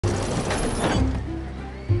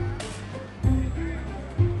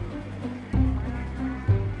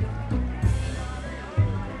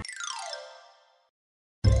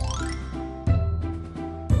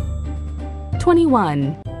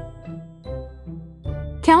21.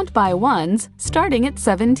 Count by ones starting at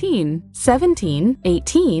 17. 17,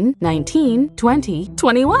 18, 19, 20,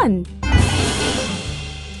 21.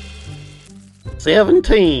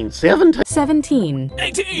 17, 17. 17.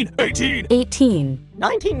 18, 18. 18.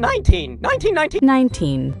 19, 19, 19, 19.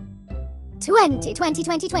 19. 20, 20,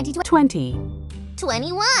 20, 20, 20.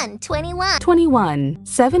 21, 21. 21.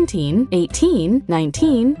 17, 18,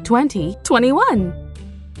 19, 20, 21.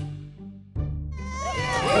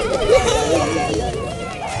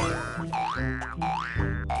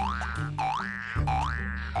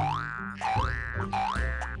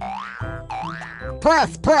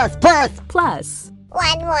 Plus, plus, plus. Plus.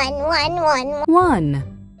 1, 1, 1, 1. 1.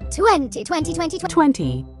 20, 20, 20, 20.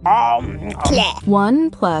 20. 1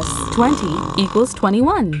 plus 20 equals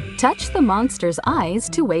 21. Touch the monster's eyes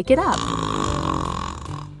to wake it up.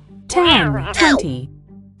 10, 20,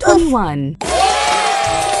 21.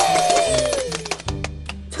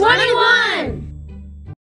 21!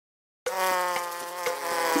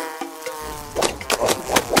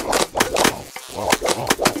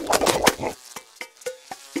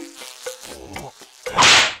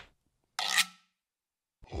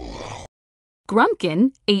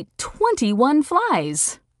 Grumpkin ate 21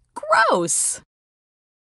 flies. Gross!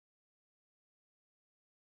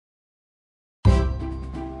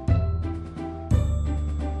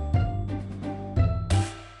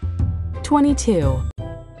 (22)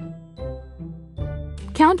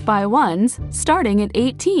 Count by ones starting at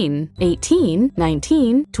 18. 18,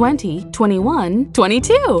 19, 20, 21,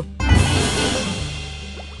 22.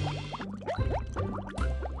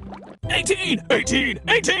 18, 18,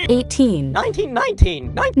 18. 18. 19,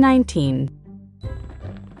 19, 19. 19.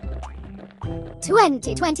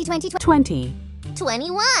 20, 20, 20, 20.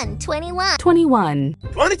 21, 21. 21.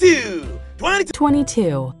 22, 22.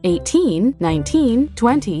 22. 18, 19,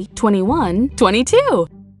 20, 21, 22.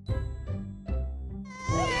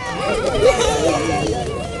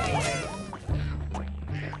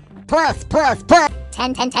 Plus, plus, plus.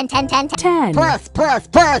 10, 10, 10, 10, 10, 10. 10. Plus, plus,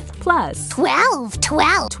 plus. Plus. 12,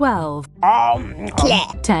 12. 12.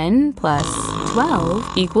 10. 10 plus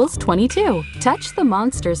 12 equals 22. Touch the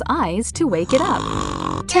monster's eyes to wake it up.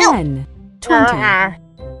 10, 20,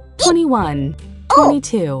 21,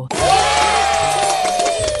 22.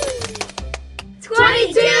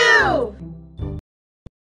 22!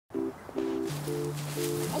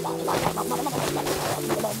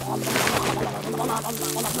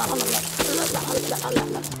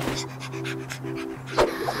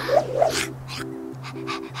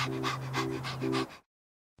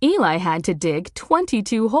 Eli had to dig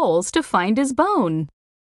 22 holes to find his bone.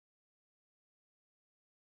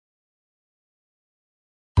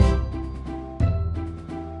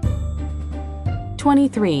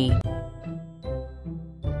 (23)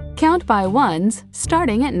 Count by ones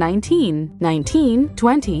starting at 19. 19,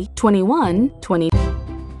 20, 21, 20,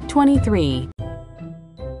 23.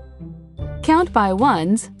 Count by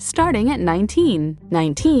ones starting at 19.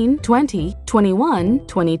 19, 20, 21,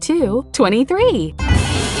 22, 23.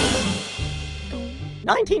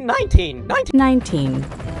 19, 19, 19. 19.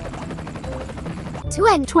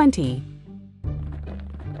 20. 20.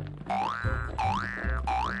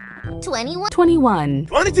 21. 21.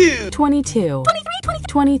 22. 22.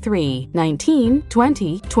 23. 19,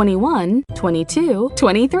 20, 21, 22,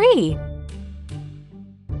 23.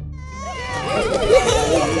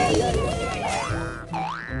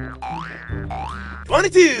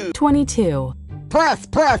 22. 22. Plus,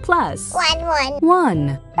 plus. Plus. 1,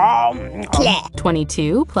 1. 1.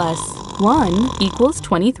 22 plus 1 equals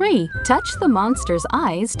 23. Touch the monster's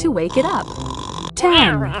eyes to wake it up.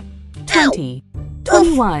 10, 20,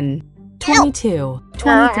 21, 22,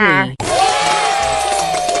 23.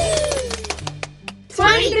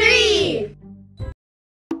 23!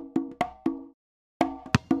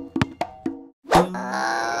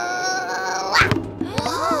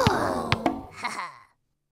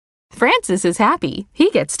 Francis is happy. He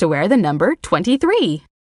gets to wear the number 23.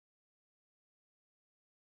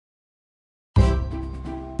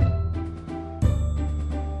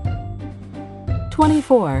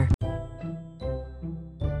 (24)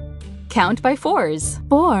 Count by fours.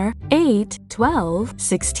 4, 8, 12,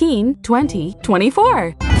 16, 20,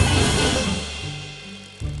 24.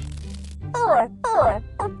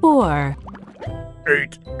 4,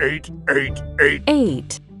 8, 8, 8, 8.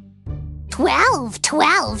 8, 12,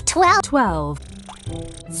 12, 12. 12,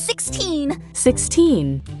 16.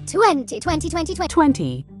 16, 20, 20, 20, 20.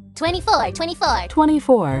 20, 24, 24.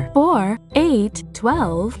 24. 4, 8,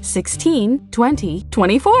 12, 16, 20,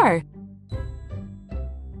 24.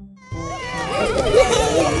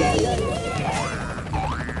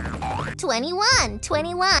 20, 21,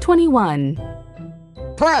 21. 21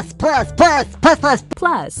 Plus. plus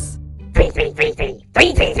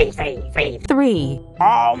 3.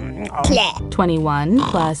 21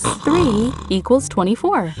 plus 3 equals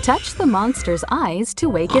 24. Touch the monster's eyes to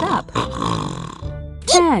wake it up.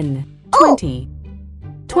 10, 20,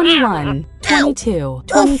 21, 22,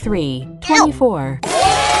 23, 24.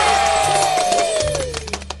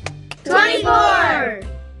 24!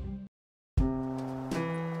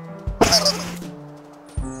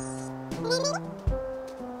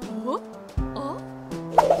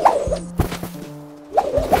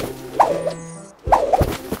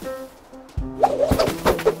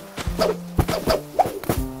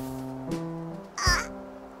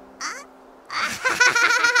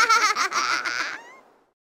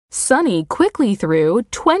 Sunny quickly threw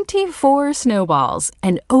 24 snowballs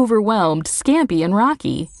and overwhelmed Scampy and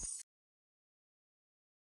Rocky.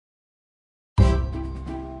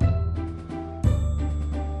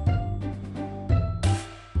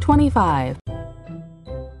 $25.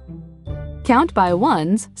 Count by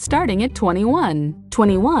ones starting at 21.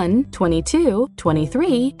 21, 22,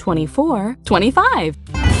 23, 24, 25.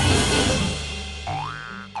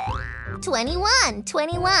 21,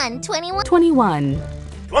 21, 21. 21,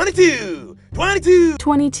 22, 22,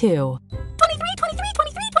 22,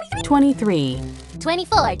 23,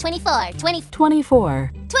 24, 24, 20,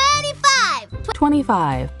 24, 25.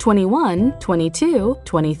 25, 21, 22,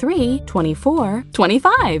 23, 24,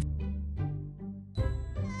 25.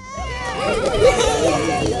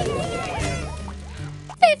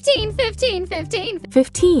 15, 15, 15.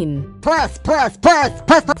 15 Plus. plus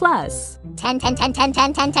 10, 10, 10, 10,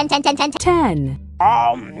 10, 10, 10, 10, 10, 10, 10.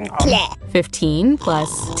 15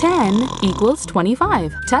 plus 10 equals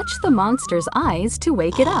 25. Touch the monster's eyes to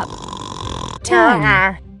wake it up.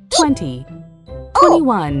 10, 20,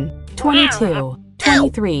 21, 22,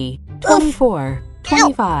 23, 24,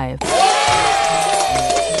 25.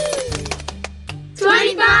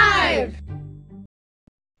 25!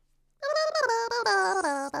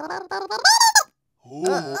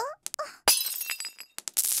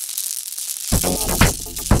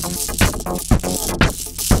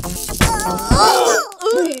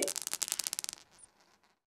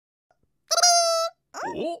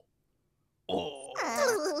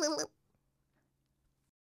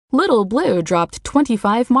 Little Blue dropped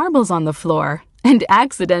 25 marbles on the floor and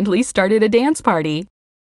accidentally started a dance party.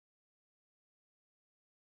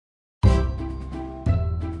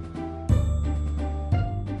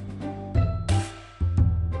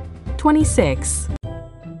 $26.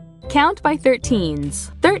 Count by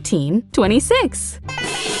 13s. 13, 26.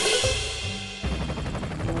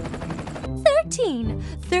 13,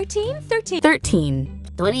 13, 13. 13,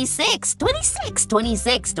 26, 26,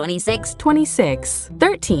 26, 26. 26.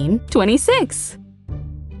 13, 26.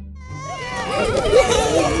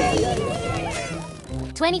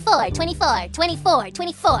 24, 24, 24,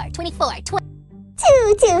 24, 24,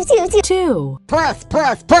 2 Plus.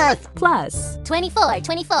 plus 24,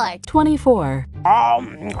 24. 24.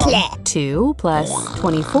 2 plus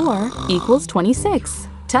 24 equals 26.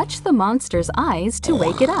 Touch the monster's eyes to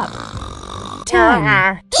wake it up.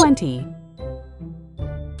 10, 20,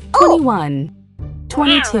 21,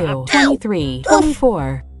 22, 23,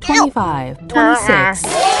 24, 25, 26.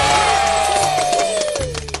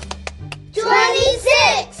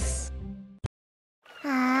 26!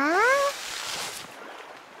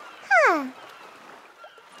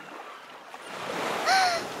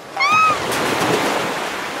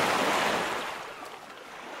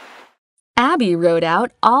 Abby wrote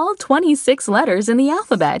out all 26 letters in the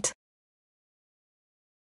alphabet.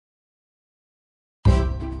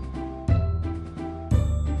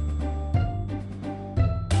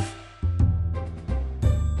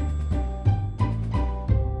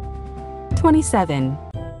 $27.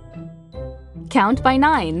 Count by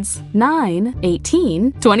nines. 9,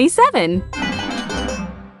 18, 27.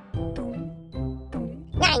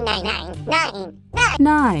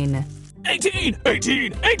 9, 18,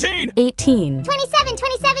 18, 18. 18, 27,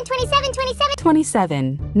 27, 27, 27.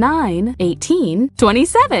 27. 9, 18,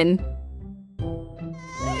 27.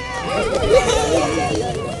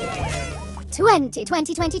 20,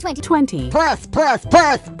 20, 20, 20. 20 Plus. plus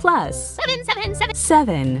 7, 7, 7.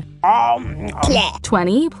 7.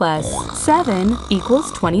 20 plus 7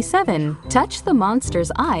 equals 27. Touch the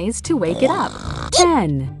monster's eyes to wake it up.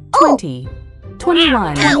 10, 20,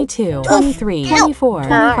 21, 22, 23, 24,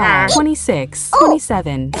 25, 26,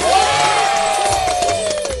 27. 27!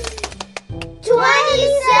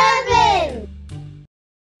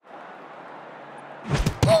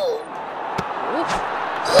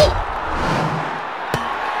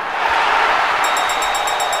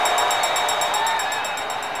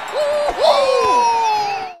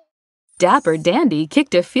 Dapper Dandy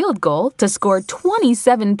kicked a field goal to score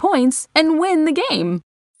 27 points and win the game.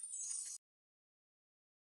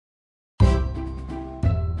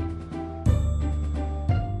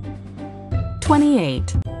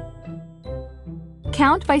 "28.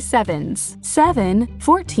 Count by sevens. 7,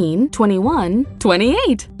 14, 21,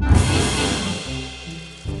 28.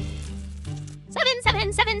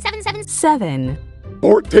 7.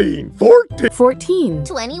 14. 14.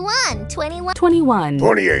 21. 21.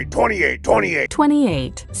 28.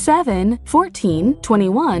 28. 7, 14,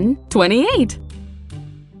 21, 28.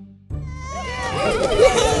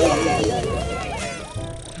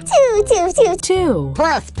 2.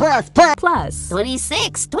 Plus. Plus.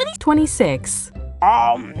 26. 26.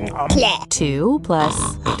 2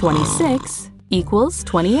 plus 26 equals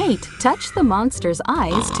 28. Touch the monster's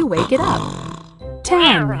eyes to wake it up.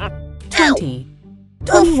 10, 20,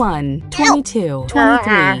 21, 22,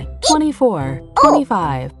 23, 24,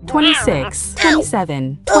 25, 26,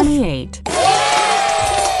 27, 28.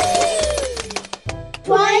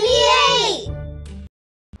 28.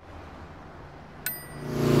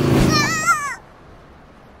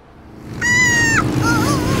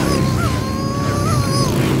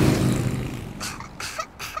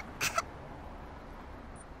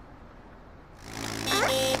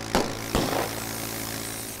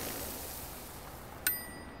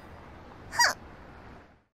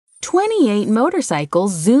 28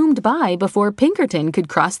 motorcycles zoomed by before Pinkerton could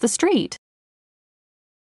cross the street.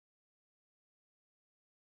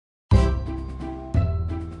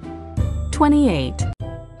 "28.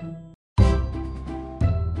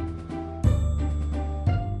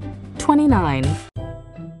 29.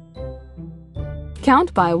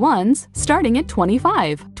 Count by ones starting at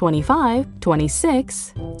 25. 25,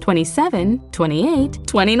 26, 27, 28,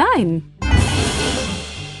 29.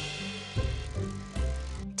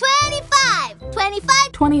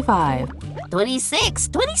 25. 26.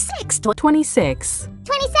 26. 27.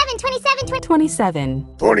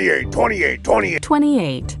 28. 28.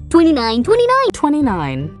 29.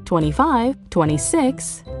 29. 25,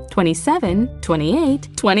 26, 27, 28,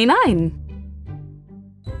 29.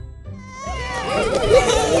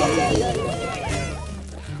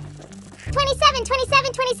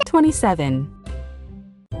 27.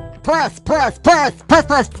 Plus. Plus.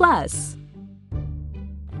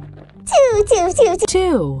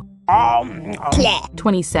 2.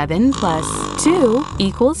 27 plus 2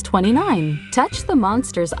 equals 29. Touch the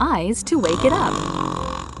monster's eyes to wake it up.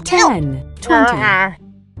 10, 20,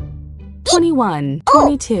 21,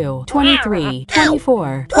 22, 23,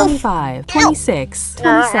 24, 25, 26,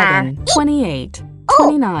 27, 28,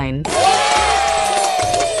 29.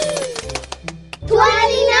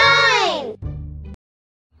 29.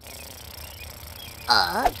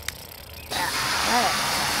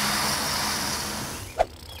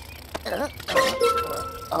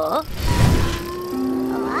 Oh?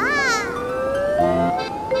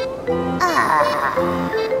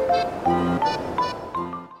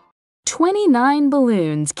 29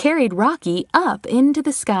 balloons carried Rocky up into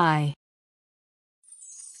the sky.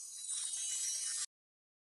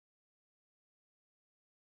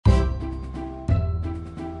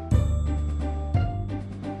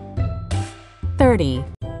 "30.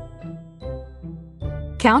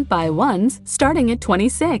 Count by ones starting at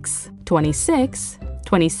 26. 26,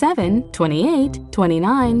 27, 28,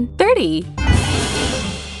 29, 30.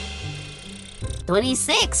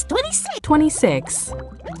 26. 26. 27.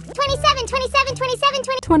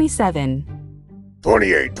 27.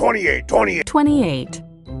 28. 28.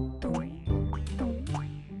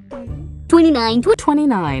 29.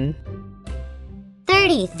 29.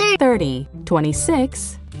 30. 30.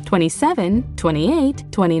 26, 27, 28,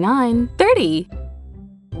 29, 30.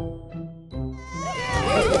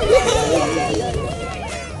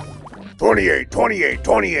 28.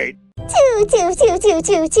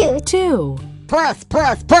 2. Plus.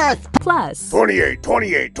 Plus. 28.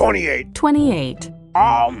 28.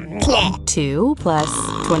 2 plus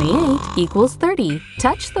 28 equals 30.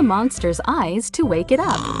 Touch the monster's eyes to wake it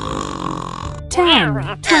up.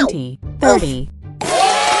 10, 20, 30.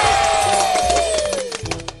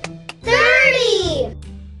 30.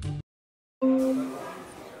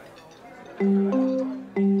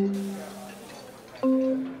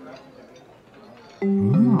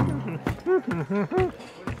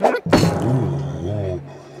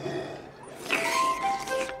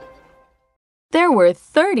 There were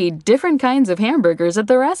 30 different kinds of hamburgers at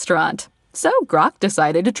the restaurant, so Grok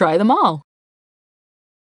decided to try them all.